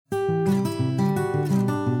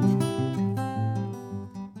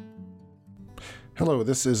Hello,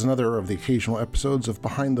 this is another of the occasional episodes of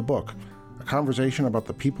Behind the Book, a conversation about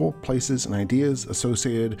the people, places, and ideas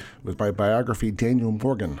associated with my biography, Daniel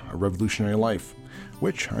Morgan, A Revolutionary Life,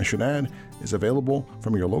 which, I should add, is available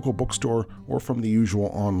from your local bookstore or from the usual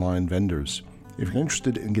online vendors. If you're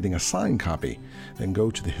interested in getting a signed copy, then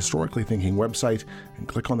go to the Historically Thinking website and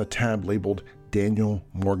click on the tab labeled Daniel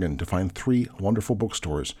Morgan to find 3 wonderful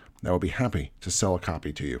bookstores that will be happy to sell a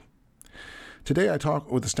copy to you. Today I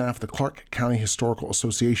talk with the staff of the Clark County Historical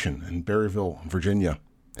Association in Berryville, Virginia.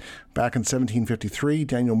 Back in 1753,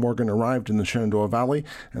 Daniel Morgan arrived in the Shenandoah Valley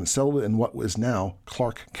and settled in what is now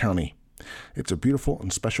Clark County. It's a beautiful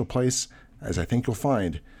and special place, as I think you'll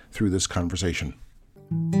find through this conversation.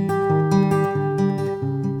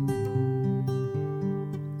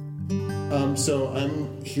 So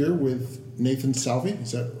I'm here with Nathan Salvi,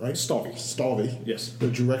 is that right? Stalvey. Yes. The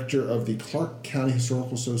director of the Clark County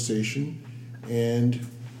Historical Association, and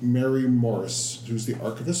Mary Morris, who's the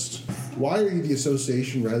archivist. Why are you the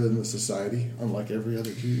association rather than the society, unlike every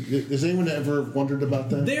other? Has anyone ever wondered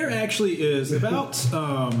about that? There actually is. About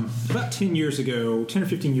 10 years ago, 10 or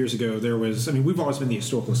 15 years ago, there was, we've always been the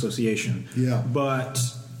Historical Association. Yeah. But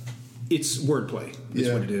it's wordplay,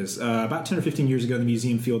 is what it is. About 10 or 15 years ago in the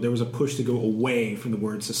museum field, there was a push to go away from the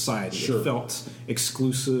word society. Sure. It felt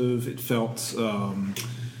exclusive. It felt...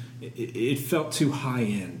 It felt too high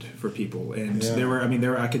end for people, and there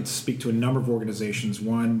were. I could speak to a number of organizations.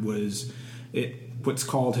 One was what's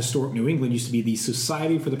called Historic New England used to be the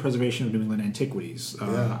Society for the Preservation of New England Antiquities.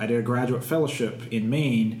 I did a graduate fellowship in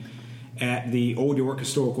Maine at the Old York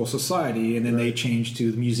Historical Society, and then they changed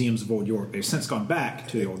to the Museums of Old York. They've since gone back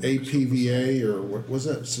to the Old York APVA, or what was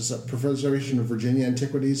it? Preservation of Virginia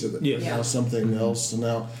Antiquities, or now something else. And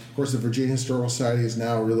now, of course, the Virginia Historical Society is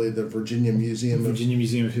now really the Virginia Museum of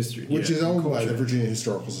History, which is owned by the Virginia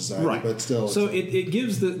Historical Society, right? But still, so it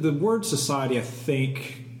gives the word society, I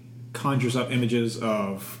think, conjures up images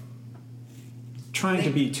of trying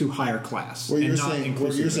to be too higher class. What you're saying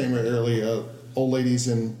earlier. Old ladies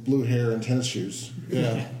in blue hair and tennis shoes.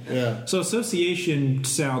 Yeah. So association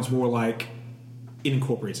sounds more like it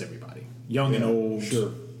incorporates everybody, young and old,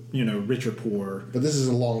 rich or poor. But this is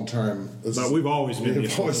a long time. We've always been the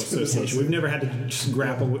association. We've never had to just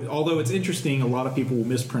grapple with. Although it's interesting, a lot of people will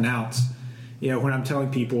mispronounce. When I'm telling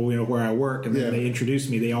people, where I work, and then they introduce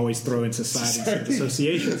me, they always throw in society and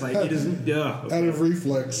association. It's like it isn't. Out of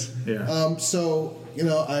reflex. Yeah. I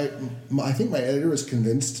think my editor was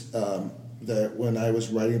convinced. That when I was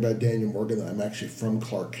writing about Daniel Morgan, that I'm actually from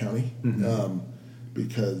Clark County,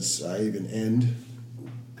 because I even end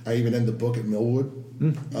the book at Millwood,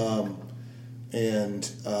 but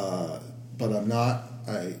I'm not.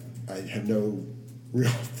 I have no real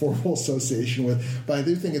formal association with, but I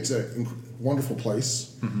do think it's a wonderful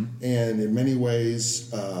place, and in many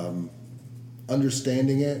ways,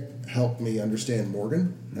 understanding it helped me understand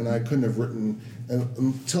Morgan, and I couldn't have written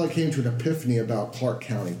until I came to an epiphany about Clark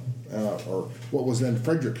County. Or what was then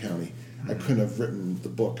Frederick County, I couldn't have written the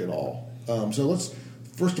book at all. So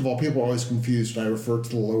first of all, people are always confused when I refer to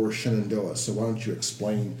the Lower Shenandoah. So why don't you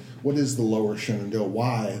explain what is the Lower Shenandoah?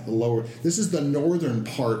 Why the Lower? This is the northern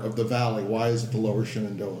part of the valley. Why is it the Lower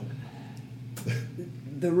Shenandoah?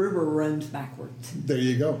 The river runs backwards. There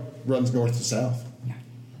you go. Runs north to south. Yeah.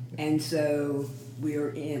 And so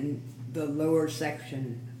we're in the lower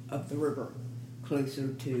section of the river,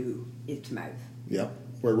 closer to its mouth. Yep.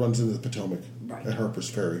 Where it runs into the Potomac at Harper's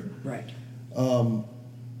Ferry. Right.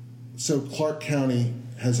 So Clark County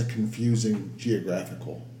has a confusing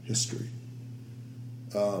geographical history.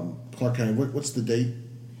 Clark County, what's the date?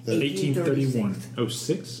 1831.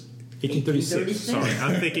 06? 1836. Sorry,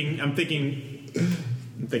 I'm thinking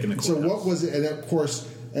the courthouse. So what was it? And of course,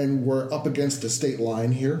 we're up against a state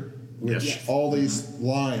line here. Which all these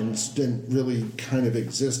lines didn't really kind of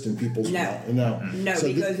exist in people's mind. No,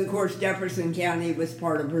 so because of course Jefferson County was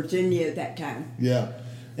part of Virginia at that time. Yeah,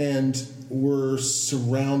 and we're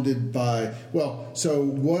surrounded by so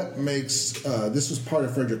what makes this was part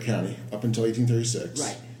of Frederick County up until 1836.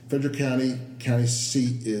 Right. Frederick county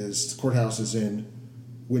seat is the courthouse is in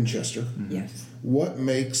Winchester. Mm-hmm. Yes. What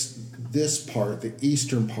makes this part, the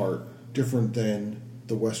eastern part, different than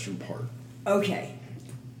the western part? Okay.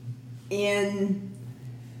 In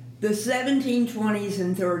the 1720s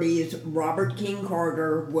and 30s, Robert King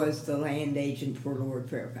Carter was the land agent for Lord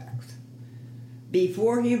Fairfax.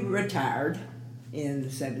 Before he retired in the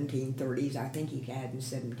 1730s, I think he died in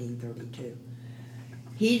 1732,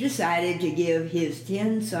 he decided to give his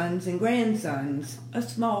 10 sons and grandsons a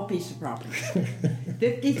small piece of property,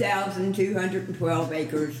 50,212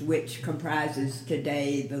 acres, which comprises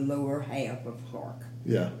today the lower half of Clark.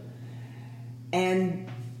 Yeah. And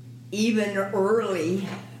even early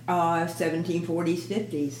 1740s,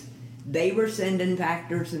 50s, they were sending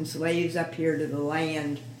factors and slaves up here to the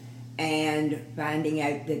land and finding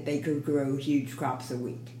out that they could grow huge crops of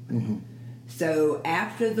wheat. Mm-hmm. So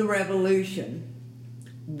after the Revolution,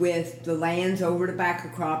 with the lands over tobacco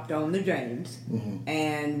cropped on the James, mm-hmm.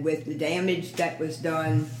 and with the damage that was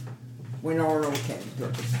done when Arnold came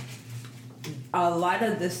through, a lot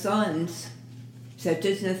of the sons, such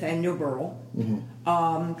as Nathaniel Burrell, mm-hmm.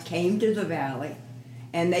 Came to the valley,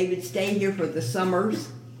 and they would stay here for the summers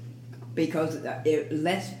because it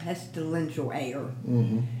less pestilential air.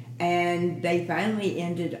 Mm-hmm. And they finally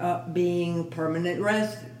ended up being permanent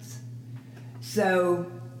residents. So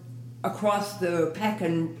across the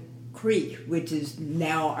Pecan Creek, which is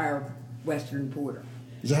now our western border.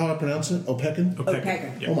 Is that how I pronounce it? Opequon?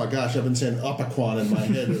 Opequon. Yeah. Oh my gosh, I've been saying Opequon in my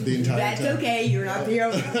head the entire That's time. okay, you're not the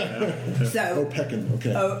only one. So, Opequon,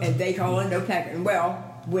 okay. Oh, and they call it Opequon. Well,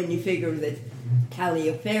 when you figure that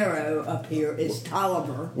Taliaferro up here is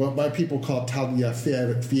Tolliver. Well, my people call it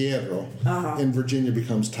Taliaferro. Uh-huh. In Virginia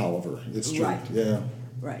becomes Tolliver. It's true. Right. Yeah.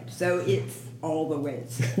 Right. So it's all the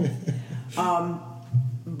ways.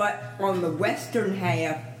 But on the western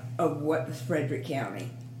half of what was Frederick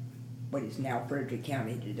County, what is now Frederick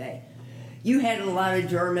County today, you had a lot of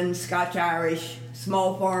German, Scotch-Irish,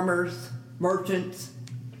 small farmers, merchants,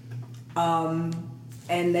 and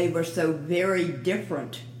they were so very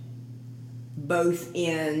different, both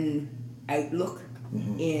in outlook,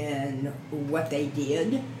 mm-hmm. in what they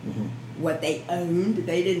did, mm-hmm. what they owned.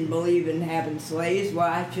 They didn't believe in having slaves.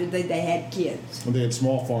 Why should they? They had kids. Well, they had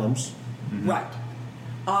small farms. Mm-hmm. Right.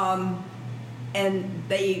 And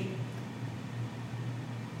they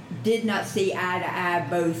did not see eye to eye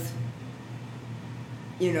both,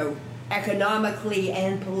 economically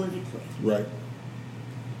and politically. Right.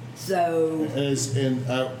 So... And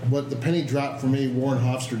what the penny dropped for me, Warren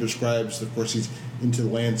Hofstra describes, of course he's into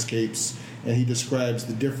landscapes, and he describes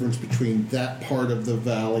the difference between that part of the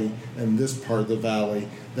valley and this part of the valley.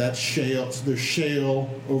 That shale, there's shale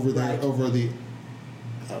over there, right. over the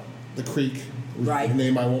creek, right. the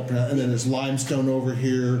name I won't pronounce, and then there's limestone over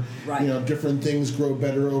here. Right. Different things grow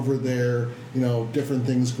better over there. Different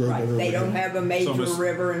things grow better over there. They don't have a major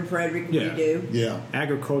river in Frederick. Yeah. We do. Yeah.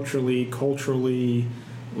 Agriculturally, culturally,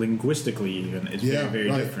 linguistically even, it's very, very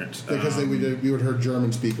right. different. Because we would heard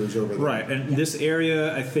German speakers over there. Right, and this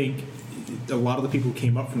area, I think, a lot of the people who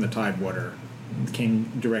came up from the Tidewater came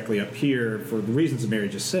directly up here for the reasons that Mary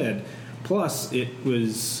just said. Plus,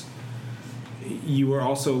 you were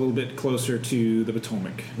also a little bit closer to the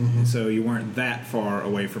Potomac, mm-hmm. so you weren't that far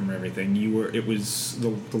away from everything.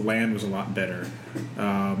 The land was a lot better.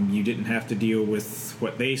 You didn't have to deal with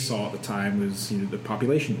what they saw at the time was the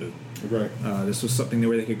population boom. Right. This was something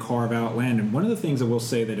where they could carve out land. And one of the things I will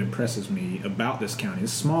say that impresses me about this county,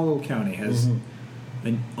 this small little county, has mm-hmm.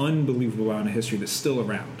 an unbelievable amount of history that's still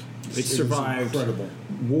around. It survived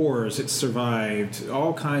wars. It survived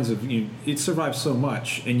all kinds of... it survived so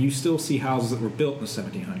much, and you still see houses that were built in the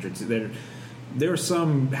 1700s. There are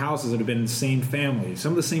some houses that have been in the same family.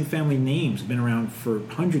 Some of the same family names have been around for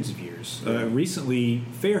hundreds of years. Recently,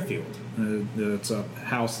 Fairfield, it's a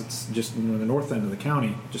house that's just in the north end of the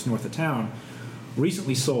county, just north of town,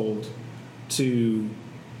 recently sold to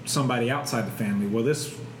somebody outside the family. Well,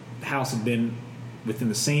 this house had been within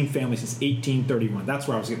the same family since 1831. That's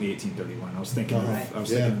where I was getting the 1831. I was thinking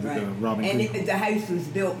of Robin Creek. And the house was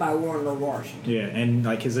built by Warner Washington. Yeah, and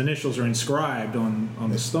his initials are inscribed on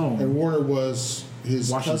the stone. And Warner was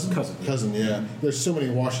his cousin. Yeah. There's so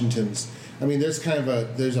many Washingtons. I mean, there's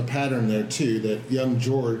there's a pattern there too, that young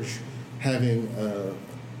George, having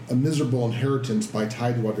a miserable inheritance by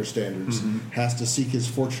Tidewater standards, mm-hmm. has to seek his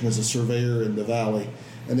fortune as a surveyor in the valley,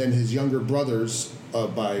 and then his younger brothers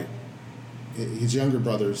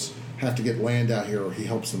have to get land out here, or he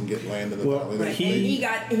helps them get land in the valley. Right. He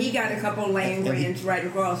got a couple of land grants right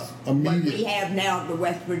across what we have now, the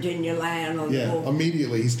West Virginia line on the whole.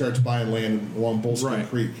 Immediately he starts buying land along Bullskin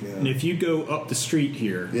Creek. Yeah. And if you go up the street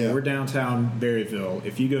here, we're downtown Berryville.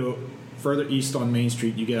 If you go further east on Main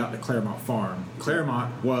Street, you get out to Claremont Farm.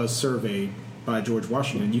 Claremont was surveyed by George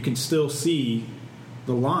Washington. You can still see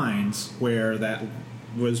the lines where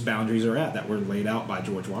those boundaries are at that were laid out by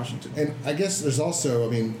George Washington. And I guess there's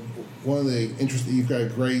also, one of the interesting, you've got a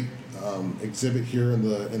great exhibit here in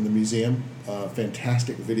the museum,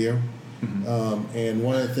 fantastic video, mm-hmm. And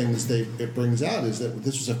one of the things it brings out is that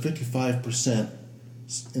this was a 55%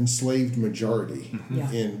 enslaved majority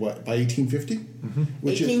mm-hmm. in by 1850? Mm-hmm.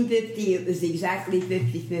 1850 it was exactly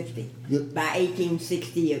 50-50. By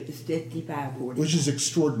 1860 it was 55-40. Which is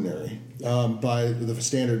extraordinary by the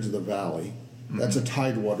standards of the valley. Mm-hmm. That's a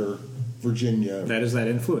Tidewater Virginia. That is that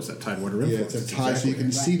influence, that Tidewater influence. Yeah, it's a tide, so you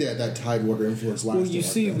can see that Tidewater influence lasting. Well, you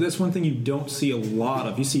see, that's one thing you don't see a lot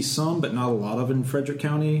of. You see some, but not a lot of in Frederick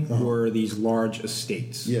County, were these large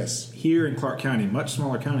estates. Yes. Here in Clark County, much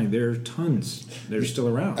smaller county, there are tons. They're still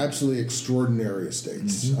around. Absolutely extraordinary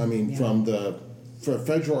estates. I mean, from the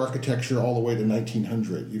federal architecture all the way to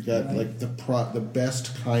 1900, you've got like the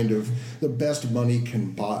best money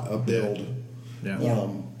can build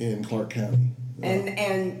in Clark County.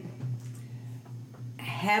 And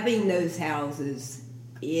having those houses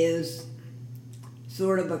is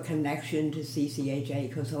sort of a connection to CCHA,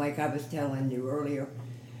 because like I was telling you earlier,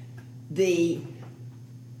 the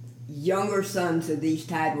younger sons of these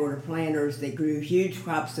Tidewater planters that grew huge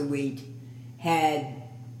crops of wheat had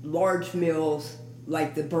large mills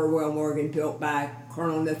like the Burwell Morgan, built by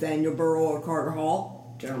Colonel Nathaniel Burwell of Carter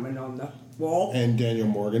Hall, gentleman on the wall. And Daniel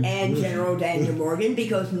Morgan. And General Daniel Morgan,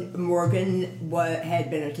 because Morgan had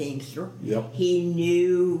been a teamster. Yep. He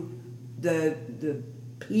knew the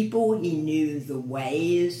people, he knew the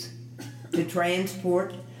ways to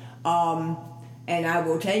transport. And I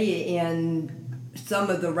will tell you, in some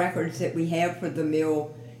of the records that we have for the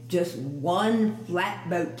mill, just one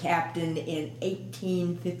flatboat captain in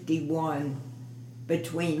 1851,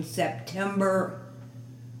 between September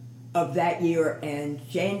of that year and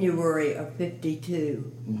January of 52,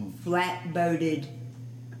 flatboated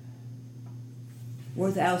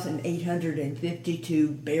 4,852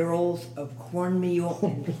 barrels of cornmeal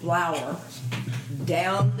and flour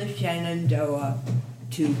down the Shenandoah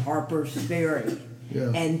to Harper's Ferry.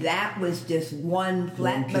 Yeah. And that was just one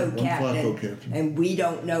flatboat captain, and we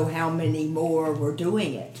don't know how many more were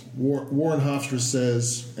doing it. Warren Hofstra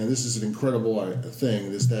says, and this is an incredible thing,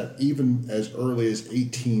 is that even as early as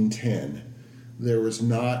 1810, there was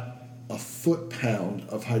not a foot-pound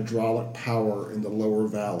of hydraulic power in the lower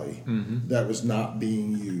valley that was not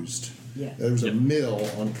being used. Yes. There was a mill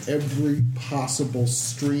on every possible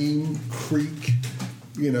stream, creek,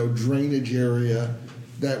 drainage area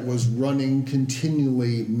that was running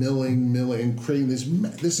continually, milling, creating this.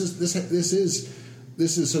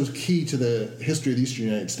 This is so key to the history of the Eastern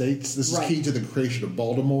United States. This is key to the creation of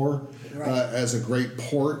Baltimore as a great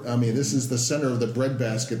port. I mean, this is the center of the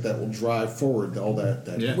breadbasket that will drive forward all that.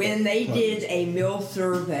 When they did a mill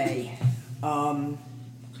survey,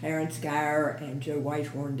 Clarence Geyer and Joe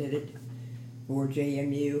Whitehorn did it for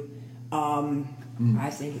JMU.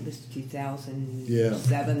 I think it was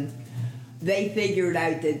 2007. They figured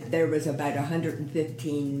out that there was about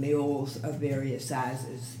 115 mills of various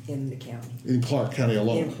sizes in the county. In Clark County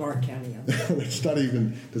alone? In Clark County alone. It's not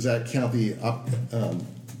even, does that count the I'll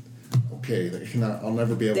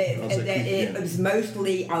never be able to... It was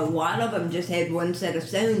mostly, a lot of them just had one set of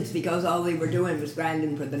stones because all they were doing was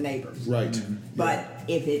grinding for the neighbors. Right. But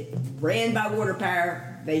if it ran by water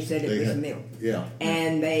power, they said it was a mill. Yeah.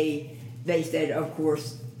 And they said, of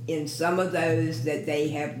course, in some of those that they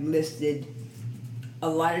have listed, a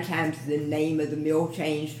lot of times the name of the mill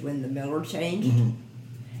changed when the miller changed,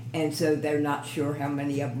 and so they're not sure how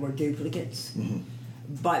many of them were duplicates.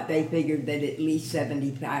 But they figured that at least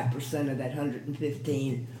 75% of that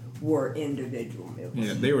 115 were individual mills.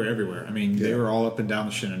 Yeah, they were everywhere. I mean, they were all up and down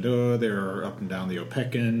the Shenandoah. They were up and down the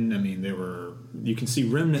Opequon. I mean, you can see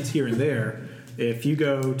remnants here and there. If you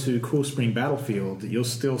go to Cool Spring Battlefield, you'll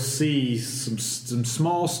still see some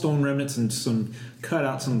small stone remnants and some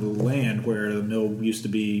cutouts on the land where the mill used to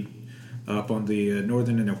be up on the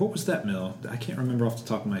northern end. What was that mill? I can't remember off the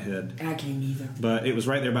top of my head. I can't either. But it was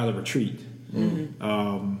right there by the retreat.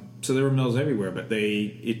 So there were mills everywhere, but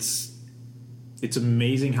it's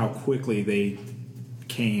amazing how quickly they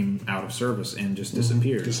came out of service and just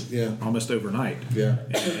disappeared. Almost overnight. Yeah.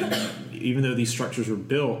 And even though these structures were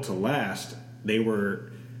built to last, they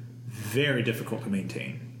were very difficult to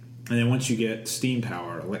maintain. And then once you get steam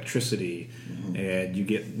power, electricity, and you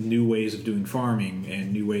get new ways of doing farming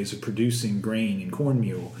and new ways of producing grain and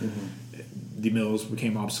cornmeal, the mills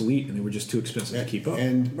became obsolete and they were just too expensive to keep up.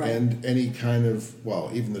 And any kind of,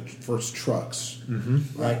 even the first trucks.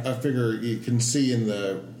 I figure you can see in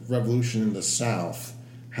the Revolution in the South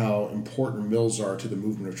how important mills are to the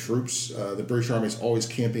movement of troops. The British Army is always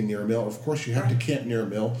camping near a mill. Of course, you have to camp near a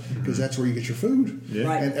mill because that's where you get your food. Yeah.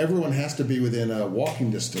 Right. And everyone has to be within a walking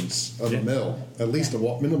distance of a mill, at least a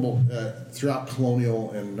minimal, throughout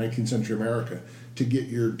colonial and 19th century America, to get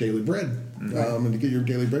your daily bread and to get your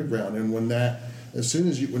daily bread ground. And when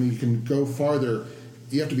you can go farther,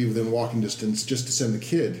 you have to be within walking distance just to send the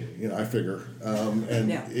kid, I figure.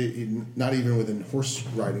 Not even within horse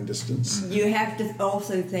riding distance. You have to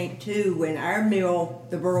also think, too, when our mill,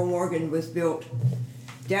 the Burwell Morgan, was built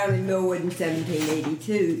down in Millwood in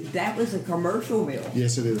 1782, that was a commercial mill.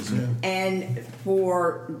 Yes, it is. Yeah. And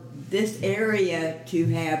for this area to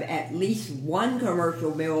have at least one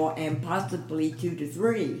commercial mill and possibly 2 to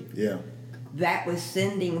 3, Yeah. that was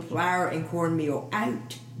sending flour and cornmeal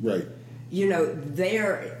out. Right. You know,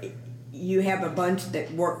 there you have a bunch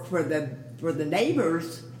that work for the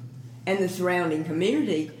neighbors and the surrounding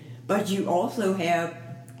community, but you also have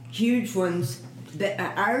huge ones that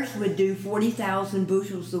ours would do 40,000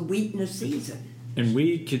 bushels of wheat in a season. And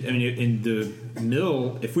we could, I mean, in the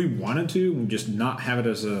mill, if we wanted to, we'd just not have it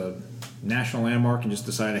as a national landmark and just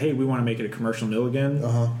decide, hey, we want to make it a commercial mill again.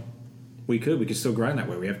 We could still grind that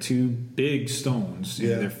way. We have 2 big stones.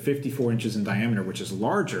 Yeah. They're 54 inches in diameter, which is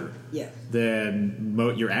larger than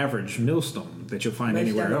your average millstone that you'll find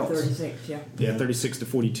anywhere else. 36, Yeah, 36 to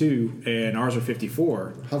 42, and ours are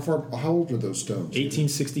 54. How old are those stones?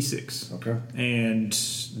 1866. Okay. And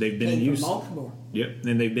they've been in use. Multiple. Yep,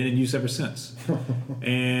 and they've been in use ever since.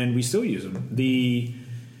 And we still use them.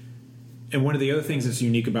 And one of the other things that's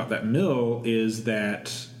unique about that mill is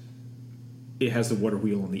that it has the water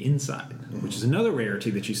wheel on the inside, which is another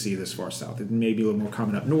rarity that you see this far south. It may be a little more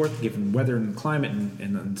common up north, given weather and climate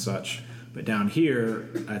and such. But down here,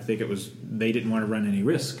 I think they didn't want to run any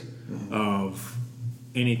risk of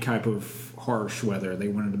any type of harsh weather. They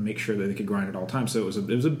wanted to make sure that they could grind at all times. So it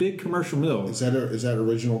was a big commercial mill. Is that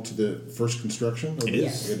original to the first construction? It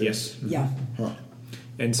is. Yes. Yeah. Huh.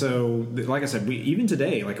 And so, like I said, even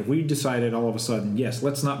today, like if we decided all of a sudden, yes,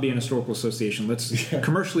 let's not be an historical association, let's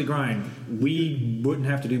commercially grind, we wouldn't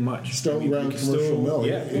have to do much. Stone ground commercial mill.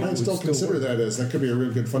 You might still consider that that could be a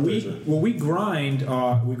real good fundraiser. We grind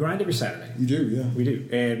every Saturday. You do, yeah. We do,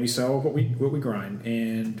 and we sell what we grind,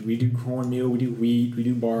 and we do cornmeal, we do wheat, we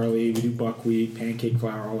do barley, we do buckwheat, pancake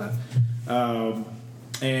flour, all that,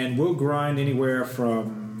 and we'll grind anywhere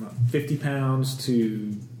from 50 pounds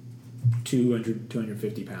to 200,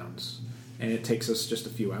 250 pounds, and it takes us just a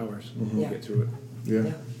few hours to get through it.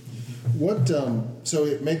 Yeah. What? So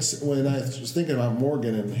it makes, when I was thinking about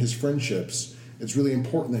Morgan and his friendships, it's really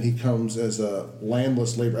important that he comes as a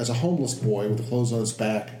landless laborer, as a homeless boy with the clothes on his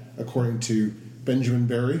back, according to Benjamin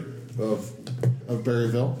Barry of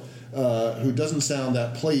Berryville, who doesn't sound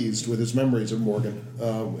that pleased with his memories of Morgan.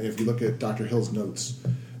 If you look at Dr. Hill's notes,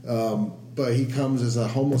 but he comes as a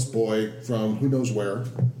homeless boy from who knows where.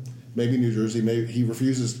 Maybe New Jersey. Maybe he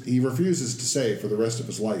refuses to say for the rest of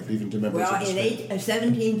his life, even to members of his family.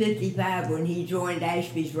 1755, when he joined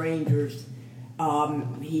Ashby's Rangers,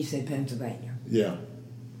 he said Pennsylvania. Yeah,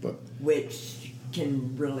 but which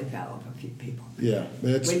can really foul up a few people. Yeah,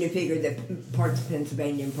 when you figure that parts of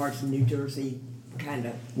Pennsylvania and parts of New Jersey kind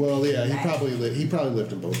of. Well, yeah, he probably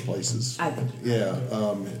lived in both places. I think. Yeah,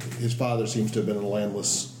 his father seems to have been a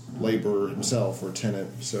landless laborer himself or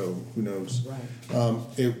tenant, so who knows. Right.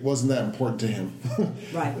 It wasn't that important to him.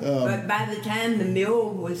 Right. But by the time the mill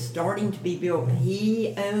was starting to be built,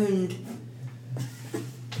 he owned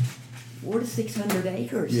 400 to 600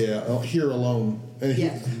 acres. Yeah, here alone.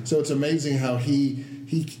 And so it's amazing how he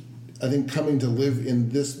I think coming to live in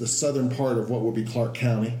the southern part of what would be Clark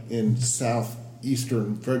County in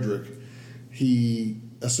southeastern Frederick, he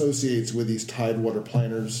associates with these Tidewater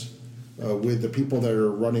planters, with the people that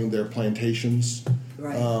are running their plantations,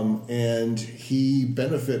 right. And he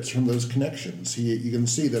benefits from those connections. You can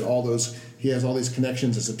see that he has all these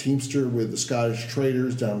connections as a teamster with the Scottish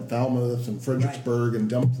traders down Falmouth and Fredericksburg and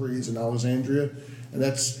Dumfries and Alexandria, and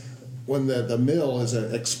that's when the mill is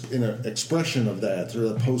an expression of that, or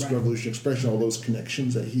a post-revolution expression of all those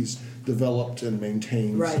connections that he's developed and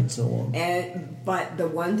maintains, and so on. But the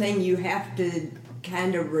one thing you have to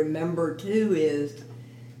kind of remember too is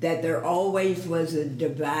that there always was a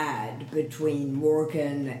divide between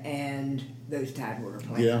Morgan and those Tidewater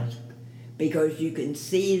planters. Yeah. Because you can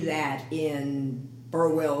see that in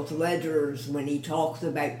Burwell's ledgers when he talks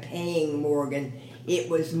about paying Morgan, it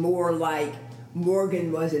was more like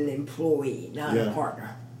Morgan was an employee, not a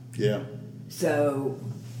partner. Yeah. So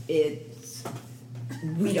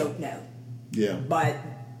we don't know. Yeah. But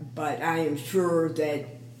I am sure that,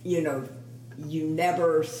 you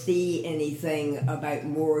never see anything about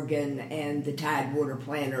Morgan and the Tidewater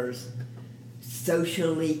planters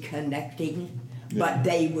socially connecting, but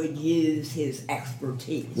they would use his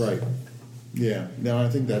expertise. Right. Yeah. No, I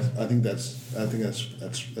think that's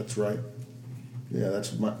right. Yeah,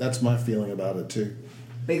 that's my feeling about it too.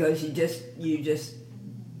 Because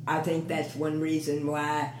I think that's one reason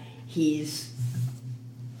why he's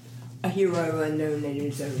a hero unknown in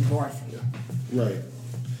his own birth here. Right.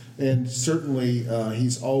 And certainly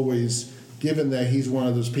he's always, given that he's one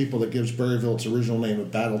of those people that gives Berryville its original name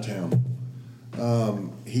of Battletown,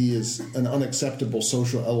 he is an unacceptable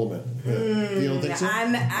social element. You don't think so?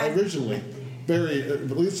 Originally, Barry,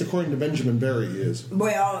 at least according to Benjamin Barry, he is.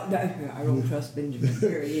 Well, I don't trust Benjamin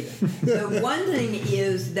Barry either. The one thing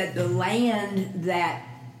is that the land that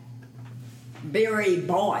Barry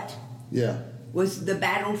bought was the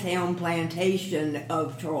Battletown plantation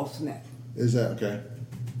of Charles Smith. Is that okay?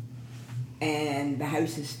 And the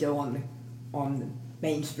house is still on the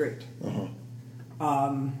main street.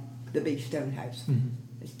 The big stone house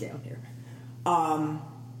is down there.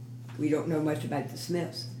 We don't know much about the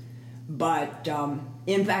Smiths, but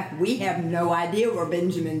in fact, we have no idea where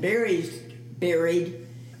Benjamin Barry's buried.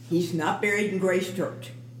 He's not buried in Grace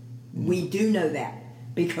Church. We do know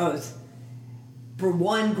that because, for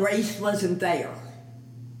one, Grace wasn't there.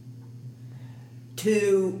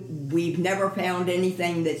 Two, we've never found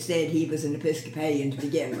anything that said he was an Episcopalian to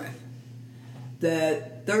begin with. The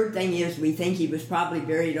third thing is we think he was probably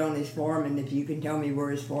buried on his farm, and if you can tell me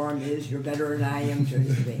where his farm is, you're better than I am,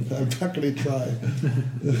 Josephine. I'm not going to try.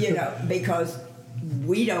 Because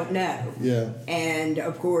we don't know. Yeah. And,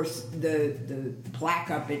 of course, the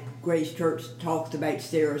plaque up at Grace Church talks about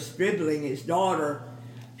Sarah Stribling, his daughter.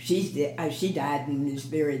 She died and is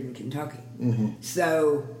buried in Kentucky.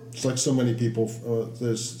 So... It's like so many people,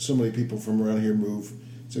 there's so many people from around here move.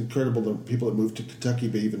 It's incredible the people that move to Kentucky,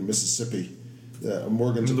 but even Mississippi.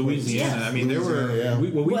 Morgan's Louisiana. I mean, Louisiana,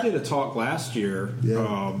 we did a talk last year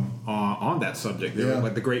on that subject. There were,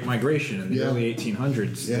 like, the Great Migration in the early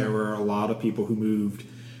 1800s. There were a lot of people who moved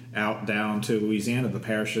out down to Louisiana, the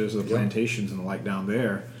parishes, the plantations, and the like down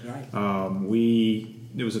there. Right.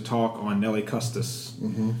 There was a talk on Nellie Custis,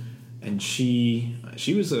 and she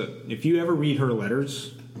was if you ever read her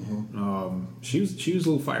letters. She was a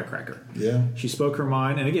little firecracker. Yeah, she spoke her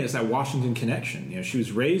mind, and again, it's that Washington connection. She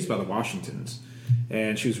was raised by the Washingtons,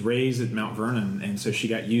 and she was raised at Mount Vernon, and so she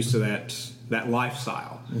got used to that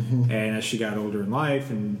lifestyle. And as she got older in life,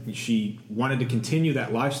 and she wanted to continue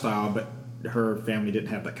that lifestyle, but her family didn't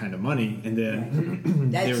have that kind of money, and then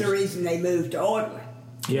that's the reason they moved to Audley.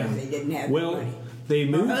 Yeah, they didn't have money. They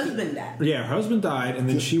moved. Her husband died. Yeah, her husband died, and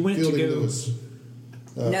then she went to go. Lewis.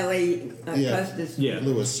 Nellie Custis.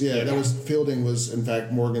 Lewis. That was Fielding was in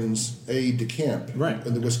fact Morgan's aide de camp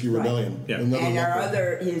in the Whiskey Rebellion. Yeah. And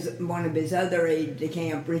one of his other aide de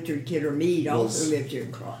camp, Richard Kidder Meade, also lived here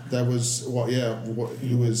in Clark. That was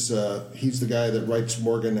he was he's the guy that writes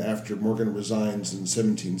Morgan after Morgan resigns in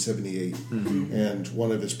 1778. And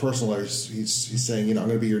one of his personal letters, he's saying, I'm going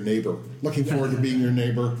to be your neighbor. Looking forward to being your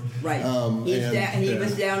neighbor. Right. He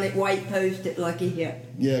was down at White Post at Lucky Hip.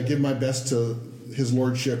 Yeah, give my best to his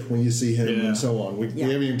lordship when you see him and so on. We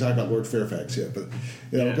haven't even talked about Lord Fairfax yet, but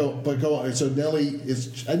go on. So Nellie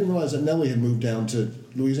I didn't realize that Nellie had moved down to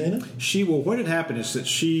Louisiana. What had happened is that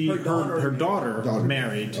her daughter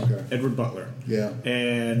married Edward Butler. Yeah,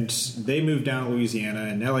 and they moved down to Louisiana,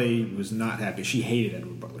 and Nellie was not happy. She hated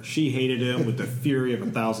Edward Butler. She hated him with the fury of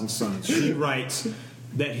 1,000 suns. She writes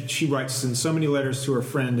in so many letters to her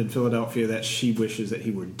friend in Philadelphia that she wishes that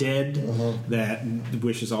he were dead, that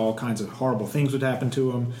wishes all kinds of horrible things would happen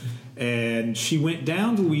to him. And she went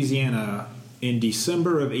down to Louisiana in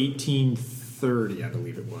December of 1830, I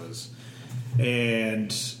believe it was.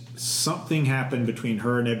 And something happened between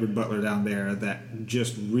her and Edward Butler down there that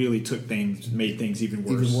just really made things even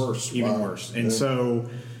worse. Even worse. And so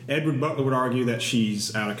Edward Butler would argue that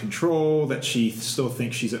she's out of control, that she still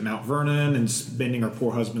thinks she's at Mount Vernon and spending her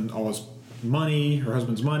poor husband all his money, her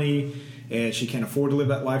husband's money, and she can't afford to live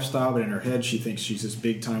that lifestyle, but in her head she thinks she's this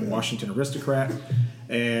big-time Washington aristocrat.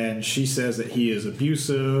 And she says that he is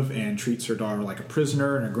abusive and treats her daughter like a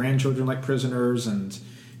prisoner and her grandchildren like prisoners, and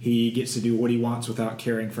he gets to do what he wants without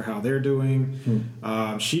caring for how they're doing.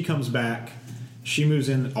 She comes back, she moves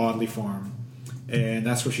in Audley Farm, and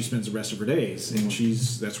that's where she spends the rest of her days. And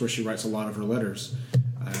that's where she writes a lot of her letters.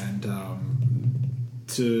 And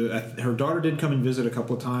her daughter did come and visit a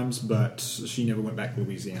couple of times, but she never went back to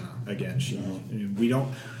Louisiana again.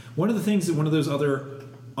 One of those other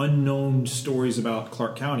unknown stories about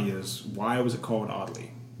Clark County is, why was it called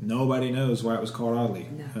Audley? Nobody knows why it was called Audley.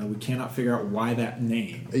 No. We cannot figure out why that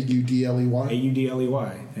name. Audley.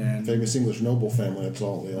 Audley. And famous English noble family, that's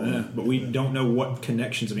all they are. But we don't know what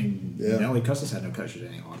connections. I mean, Nellie Custis had no connection to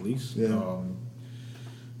any Audleys.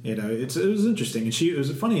 It was interesting. And it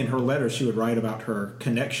was funny, in her letters she would write about her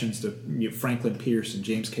connections to Franklin Pierce and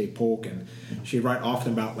James K. Polk, and she'd write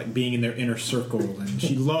often about like being in their inner circle, and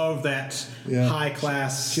she loved that high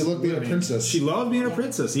class. She loved being a princess. She loved being a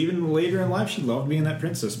princess. Even later in life, she loved being that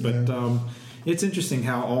princess. But It's interesting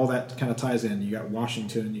how all that kind of ties in. You got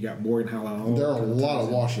Washington, you got Morgantown. There are a lot of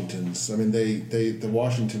Washingtons. I mean, the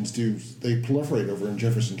Washingtons they proliferate over in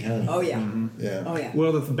Jefferson County. Oh yeah. Yeah. Oh yeah.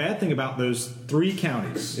 Well, the bad thing about those 3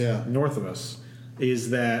 counties north of us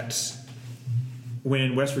is that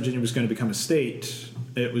when West Virginia was going to become a state,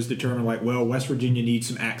 it was determined West Virginia needs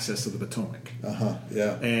some access to the Potomac.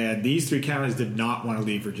 Yeah. And these 3 counties did not want to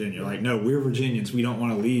leave Virginia. No, we're Virginians. We don't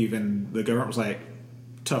want to leave. And the government was like,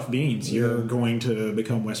 tough beans. You're going to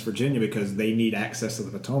become West Virginia because they need access to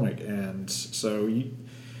the Potomac. And so, in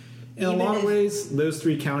a lot of ways, those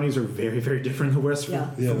 3 counties are very, very different than the rest of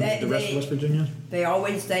West Virginia. They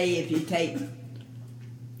always say if you take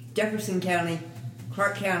Jefferson County,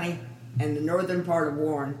 Clark County, and the northern part of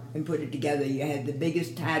Warren and put it together, you had the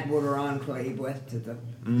biggest tidewater enclave west of the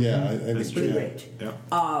Blue Ridge. Yeah.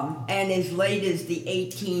 And as late as the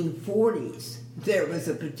 1840s, there was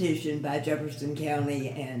a petition by Jefferson County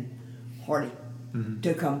and Hardy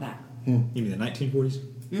to come back. You mean the 1940s?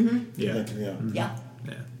 Mm-hmm. Yeah. Yeah.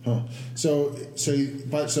 Yeah. Huh. So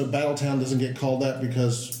Battletown doesn't get called that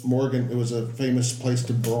because Morgan, it was a famous place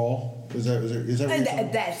to brawl. Is that what you're saying?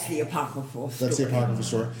 That's the apocryphal story. That's the apocryphal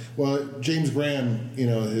story. Well, James Graham,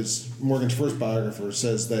 his Morgan's first biographer,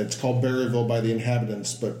 says that it's called Berryville by the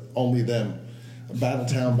inhabitants, but only them.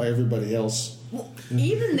 Battletown by everybody else. Well,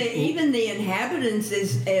 even the inhabitants,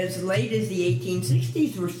 as late as the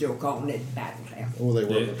 1860s, were still calling it Battletown. Oh, they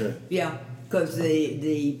were. Okay. Yeah, because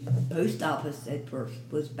the post office at first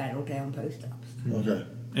was Battletown Post Office. Okay.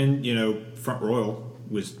 And Front Royal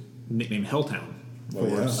was nicknamed Helltown.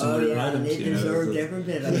 And they deserved every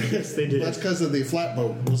bit of it. Yes, they did. That's because of the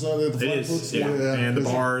flatboat. Was that the flatboats? And the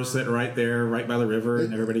bars that are right there, right by the river,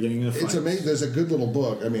 and everybody getting in a fight. It's amazing. There's a good little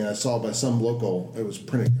book. I mean, I saw by some local. It was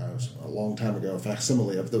printed a long time ago. A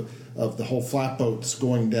facsimile of the whole flatboats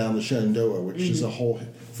going down the Shenandoah, which is a whole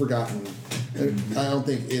forgotten. I don't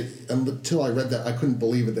think it until I read that I couldn't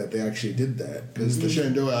believe it that they actually did that because the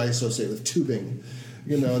Shenandoah I associate with tubing.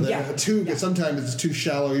 A tube sometimes it's too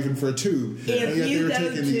shallow even for a tube.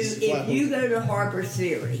 If you go to Harper's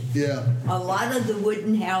Ferry, a lot of the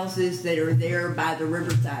wooden houses that are there by the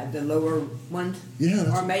riverside, the lower ones,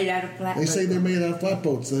 are made out of flatboats. They say they're made out of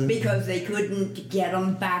flatboats because they couldn't get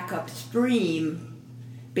them back upstream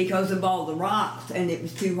because of all the rocks, and it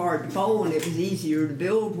was too hard to pole, and it was easier to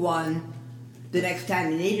build one the next time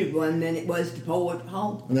you needed one than it was to pole it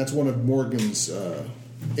home. And that's one of Morgan's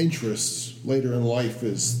interests later in life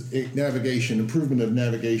is navigation, improvement of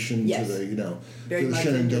navigation to the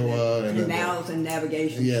Shenandoah and canals and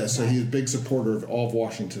navigation. Yeah, so he's a big supporter of all of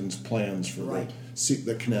Washington's plans for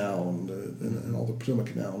the canal and all the Potomac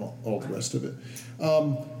Canal and all the rest of it.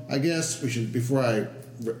 I guess we should, before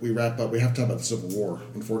we wrap up, we have to talk about the Civil War,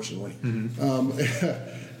 unfortunately.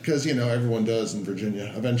 Because, everyone does in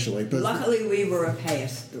Virginia eventually. But luckily, we were a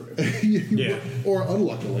pass-through. Or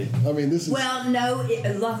unluckily. I mean, this is... Well, no,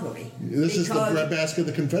 luckily. This is the breadbasket of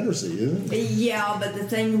the Confederacy, isn't it? Yeah, but the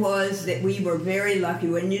thing was that we were very lucky.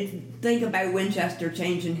 When you think about Winchester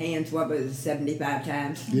changing hands, what was it, 75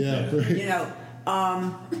 times? Yeah.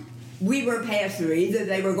 We were pass-through. Either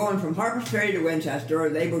they were going from Harper's Ferry to Winchester, or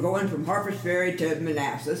they were going from Harper's Ferry to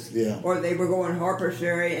Manassas, or they were going Harper's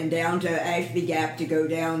Ferry and down to Ashby Gap to go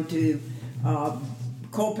down to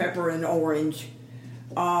Culpeper and Orange.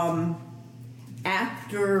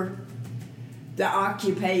 After the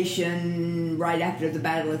occupation, right after the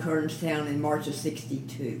Battle of Kernstown in March of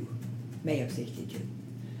 '62, May of '62,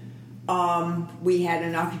 we had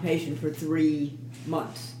an occupation for 3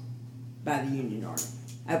 months by the Union Army.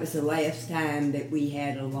 That was the last time that we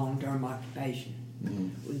had a long-term occupation.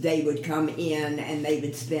 They would come in and they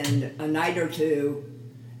would spend a night or two,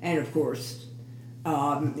 and of course,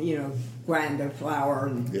 grind the flour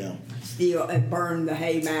and steal and burn the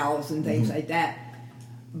hay mows and things like that.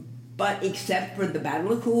 But except for the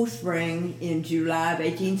Battle of Cool Spring in July of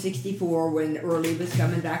 1864, when Early was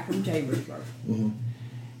coming back from Chambersburg,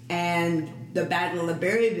 and the Battle of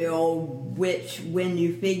Berryville, which, when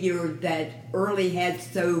you figured that Early had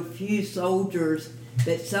so few soldiers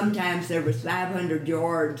that sometimes there was 500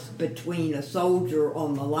 yards between a soldier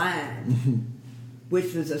on the line,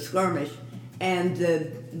 which was a skirmish, and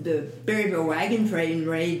the Berryville wagon train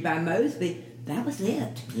raid by Mosby, that was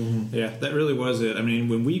it. Yeah, that really was it. I mean,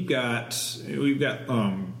 when we've got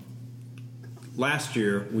last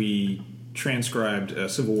year we transcribed a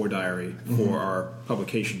Civil War diary for our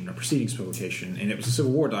publication, our proceedings publication, and it was a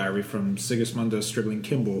Civil War diary from Sigismunda Stribling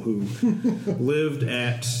Kimball, who lived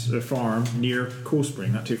at a farm near Cool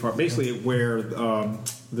Spring, not too far, basically where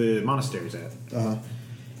the monastery's at.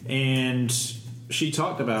 And she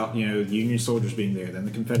talked about, the Union soldiers being there, then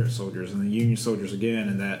the Confederate soldiers, and the Union soldiers again,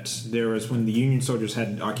 and that there was, when the Union soldiers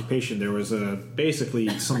had occupation, there was basically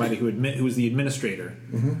somebody who was the administrator,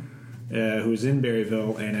 who was in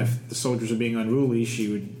Berryville, and if the soldiers were being unruly, she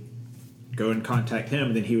would go and contact him,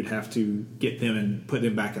 and then he would have to get them and put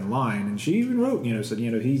them back in line. And she even wrote, said,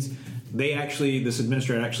 this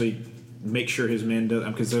administrator actually makes sure his men do,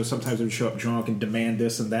 because sometimes they would show up drunk and demand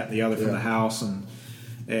this and that and the other from the house, and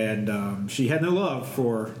she had no love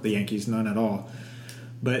for the Yankees, none at all.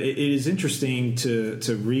 But it is interesting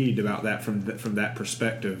to read about that from that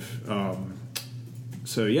perspective.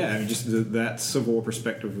 Just that Civil War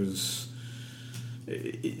perspective was,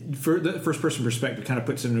 for the first person perspective, kind of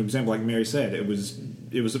puts it in an example. Like Mary said, it was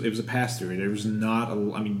a pass through. There was not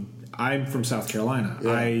I'm from South Carolina.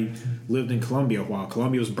 Yeah. I lived in Columbia a while.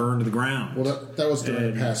 Columbia was burned to the ground. Well, that was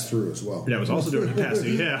during a pass through as well. That was also during a pass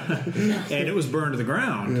through, yeah. And it was burned to the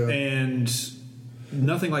ground. Yeah. And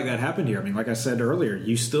nothing like that happened here. Like I said earlier,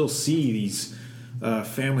 you still see these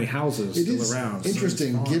family houses still around.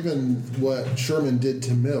 Interesting, given what Sherman did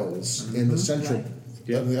to Mills in the central,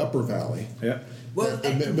 the Upper Valley. Yeah. Well,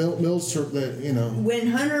 Mills, when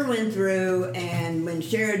Hunter went through and when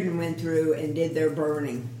Sheridan went through and did their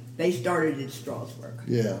burning, they started at Strasburg.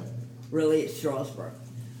 Yeah. Really at Strasburg.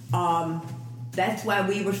 That's why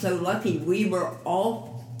we were so lucky. We were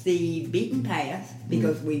off the beaten path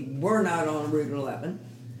because we were not on Route 11.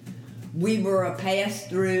 We were a pass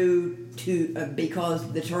through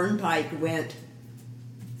because the turnpike went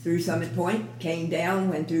through Summit Point, came down,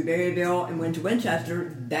 went through Berryville, and went to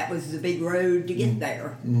Winchester. That was the big road to get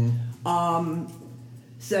there.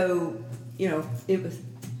 So, it was,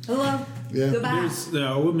 hello, goodbye.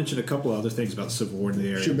 I will mention a couple other things about the Civil War in the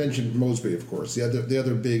area. You should mention Mosby, of course. The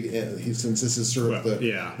other big, since this is sort of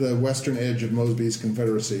the western edge of Mosby's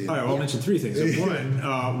Confederacy. All right, I'll mention three things.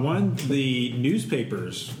 One, the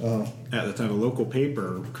newspapers at the time, a local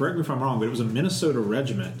paper, correct me if I'm wrong, but it was a Minnesota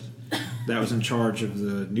regiment that was in charge of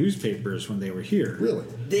the newspapers when they were here. Really?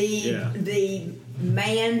 The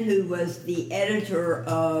man who was the editor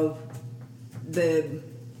of the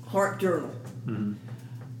Hart Journal,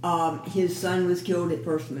 his son was killed at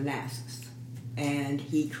First Manassas, and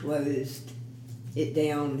he closed it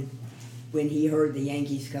down when he heard the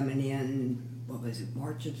Yankees coming in. What was it,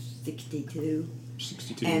 March of '62?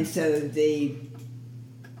 '62. And so the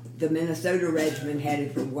Minnesota regiment had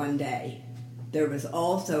it for one day. There was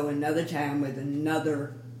also another time with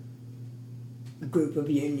another group of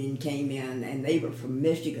Union came in, and they were from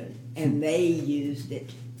Michigan, and they used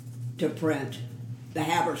it to print the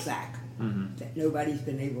haversack that nobody's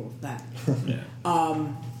been able to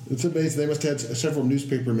find. It's amazing. They must have had several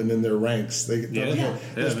newspapermen in their ranks.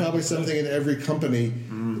 There's probably something in every company.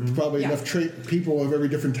 Probably enough people of every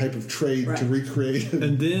different type of trade to recreate it.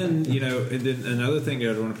 And then, another thing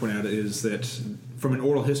I want to point out is that from an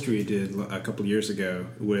oral history I did a couple of years ago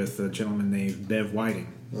with a gentleman named Bev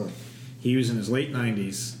Whiting. He was in his late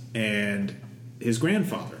 90s, and his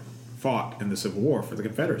grandfather fought in the Civil War for the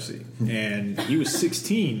Confederacy. And he was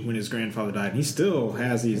 16 when his grandfather died, and he still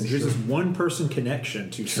has here's this one-person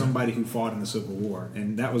connection to somebody who fought in the Civil War.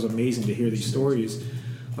 And that was amazing to hear these stories.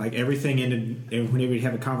 Like, everything ended, and whenever you'd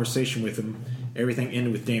have a conversation with him, everything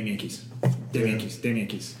ended with damn Yankees. Damn Yankees. Damn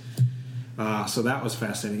Yankees. So that was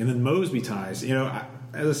fascinating. And then Mosby ties.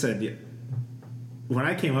 As I said, when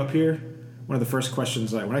I came up here, one of the first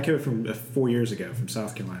questions, when I came up from 4 years ago from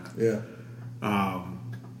South Carolina,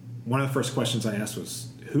 one of the first questions I asked was,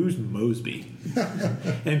 who's Mosby?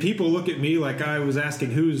 And people look at me like I was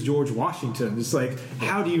asking, who's George Washington? It's like,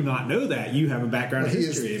 how do you not know that? You have a background in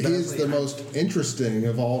history. He is the most interesting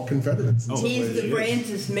of all Confederates. He's the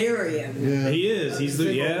Francis Marion. Yeah. He is. He's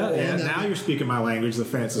the now you're speaking my language, the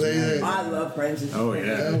Francis Marion. I love Francis. Oh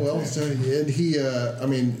yeah. And he.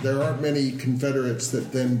 There aren't many Confederates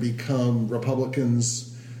that then become Republicans.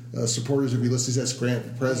 Supporters of Ulysses S.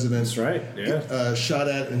 Grant, president. That's right, yeah. Shot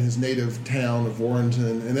at in his native town of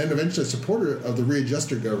Warrenton, and then eventually a supporter of the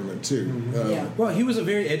readjuster government, too. Well, he was a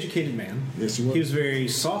very educated man. Yes, he was. He was a very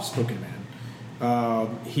soft-spoken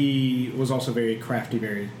man. He was also very crafty,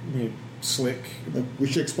 very slick. We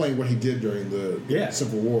should explain what he did during the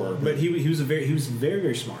Civil War. But he was very,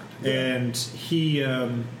 very smart. Yeah. And he...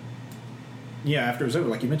 after it was over,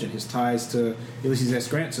 like you mentioned, his ties to Ulysses S.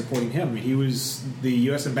 Grant supporting him. I mean, he was the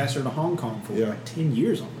U.S. ambassador to Hong Kong for 10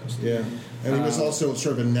 years almost. Yeah, and he was also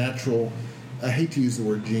sort of a natural, I hate to use the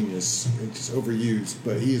word genius, it's just overused,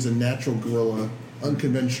 but he is a natural guerrilla,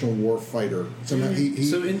 unconventional war fighter. Somehow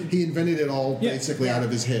he invented it all basically out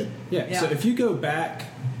of his head. Yeah, so if you go back,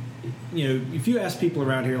 if you ask people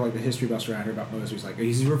around here, like the history buffs around here about Mosby, he's like,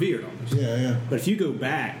 he's revered almost. Yeah. But if you go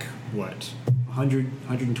back,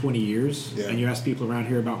 120 years, and you ask people around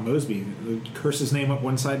here about Mosby, they curse his name up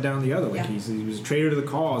one side down the other. Like he was a traitor to the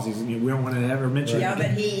cause. We don't want to ever mention it. Yeah,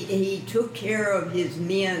 but he took care of his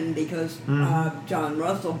men because John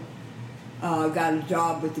Russell got a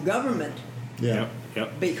job with the government. Yeah.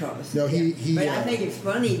 Yep. Because no, he but I think it's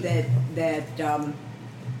funny that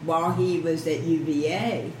while he was at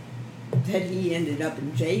UVA, that he ended up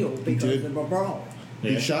in jail because of a brawl.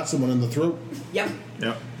 He shot someone in the throat. Yep.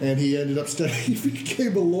 And he ended up studying. He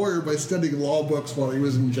became a lawyer by studying law books while he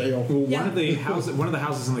was in jail. Well, one of the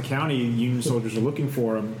houses in the county, Union soldiers were looking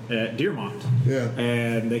for him at Dearmont. Yeah.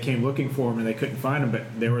 And they came looking for him, and they couldn't find him.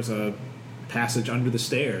 But there was a passage under the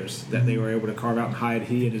stairs that they were able to carve out and hide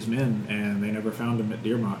he and his men, and they never found him at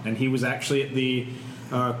Dearmont. And he was actually at the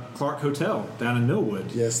Clark Hotel down in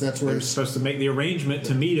Millwood. Yes, that's where they were supposed to make the arrangement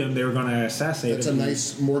to meet him. They were going to assassinate him.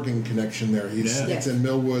 That's a nice Morgan connection there. It's in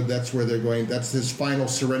Millwood. That's where they're going. That's his final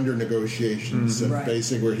surrender negotiations,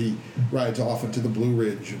 basically where he rides off into the Blue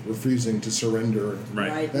Ridge, refusing to surrender.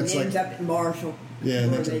 Right. That's and ends up at Marshall. Yeah,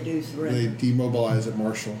 where they do surrender. They demobilize at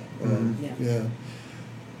Marshall. Yeah.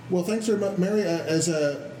 Well, thanks very much, Mary. As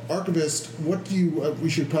a archivist, what do you? We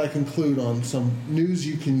should probably conclude on some news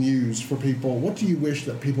you can use for people. What do you wish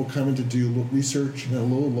that people coming to do research in a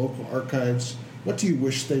little local archives? What do you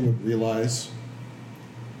wish they would realize?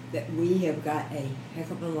 That we have got a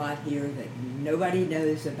heck of a lot here that nobody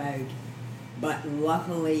knows about, but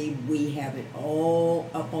luckily we have it all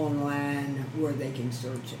up online where they can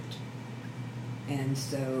search it. And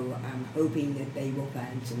so I'm hoping that they will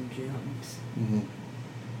find some gems. Mm-hmm.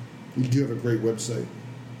 You do have a great website.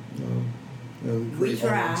 We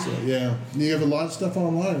try. Yeah, you have a lot of stuff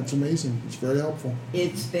online. It's amazing. It's very helpful.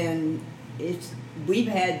 We've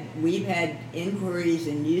had inquiries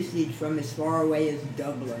and usage from as far away as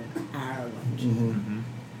Dublin, Ireland. Mm-hmm.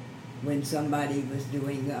 When somebody was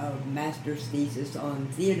doing a master's thesis on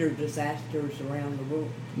theater disasters around the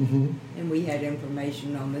world, and we had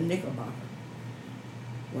information on the Knickerbocker,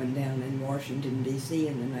 one down in Washington D.C.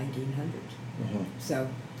 in the 1900s. So,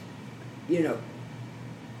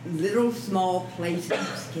 little small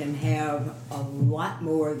places can have a lot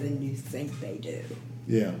more than you think they do.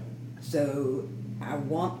 Yeah. So I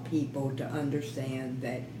want people to understand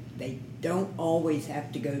that they don't always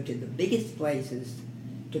have to go to the biggest places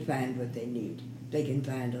to find what they need. They can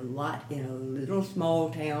find a lot in a little small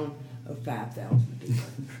town of 5,000 people.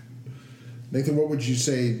 Nathan, what would you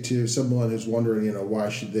say to someone who's wondering, why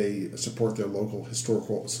should they support their local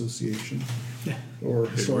historical association or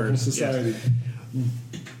historical society? Yes.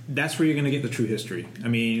 That's where you're going to get the true history. I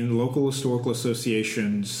mean, local historical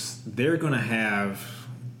associations, they're going to have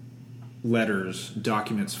letters,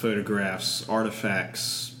 documents, photographs,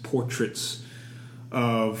 artifacts, portraits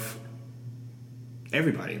of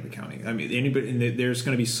everybody in the county. I mean, anybody. And there's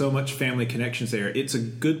going to be so much family connections there. It's a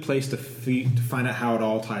good place to find out how it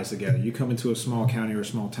all ties together. You come into a small county or a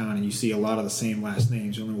small town and you see a lot of the same last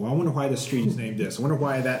names. You're like, well, I wonder why this street is named this. I wonder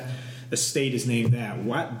why that estate is named that.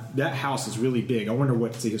 That house is really big. I wonder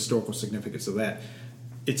what's the historical significance of that.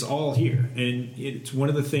 It's all here, and it's one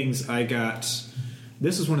of the things I got.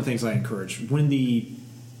 This is one of the things I encourage when the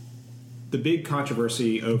big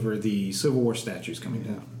controversy over the Civil War statues coming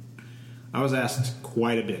down. I was asked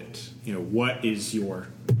quite a bit. What is your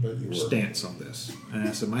stance on this? And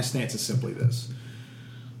I said, my stance is simply this: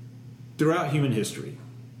 throughout human history,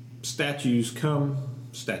 statues come,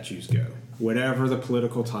 statues go. Whatever the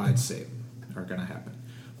political tides say are going to happen.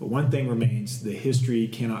 But one thing remains: the history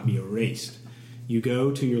cannot be erased. You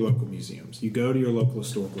go to your local museums. You go to your local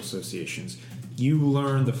historical associations. You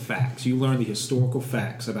learn the facts. You learn the historical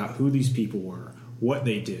facts about who these people were, what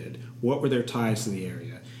they did, what were their ties to the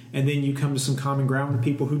area. And then you come to some common ground with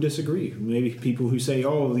people who disagree. Maybe people who say,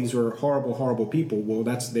 oh, these were horrible, horrible people. Well,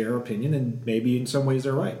 that's their opinion, and maybe in some ways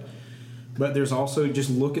they're right. But there's also just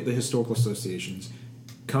look at the historical associations.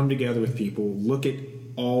 Come together with people, look at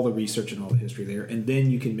all the research and all the history there, and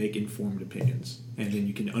then you can make informed opinions. And then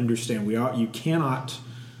you can understand. You cannot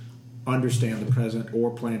understand the present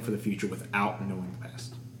or plan for the future without knowing the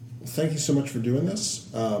past. Well, thank you so much for doing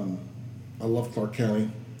this. I love Clark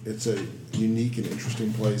County. It's a unique and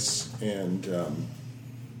interesting place, and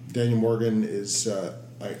Daniel Morgan is.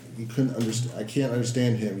 I can't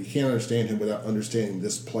understand him. You can't understand him without understanding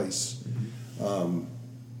this place.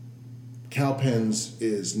 Cowpens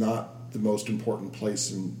is not the most important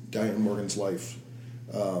place in Daniel Morgan's life.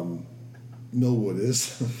 Millwood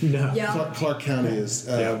is. No. Yeah. Clark County is.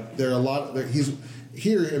 There are a lot. He's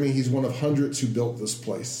here. I mean, he's one of hundreds who built this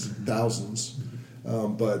place, thousands.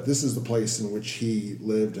 But this is the place in which he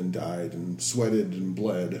lived and died and sweated and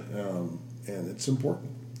bled, and it's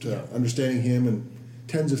important to understanding him and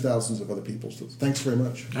tens of thousands of other people. So thanks very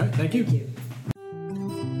much. All right, thank you. Thank you.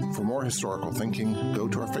 For more historical thinking, go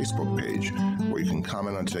to our Facebook page, where you can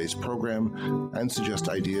comment on today's program and suggest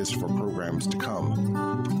ideas for programs to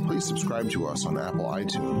come. Please subscribe to us on Apple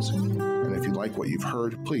iTunes. And if you like what you've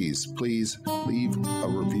heard, please leave a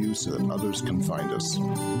review so that others can find us.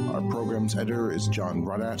 Our program's editor is John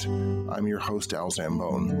Rudat. I'm your host, Al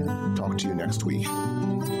Zambone. Talk to you next week.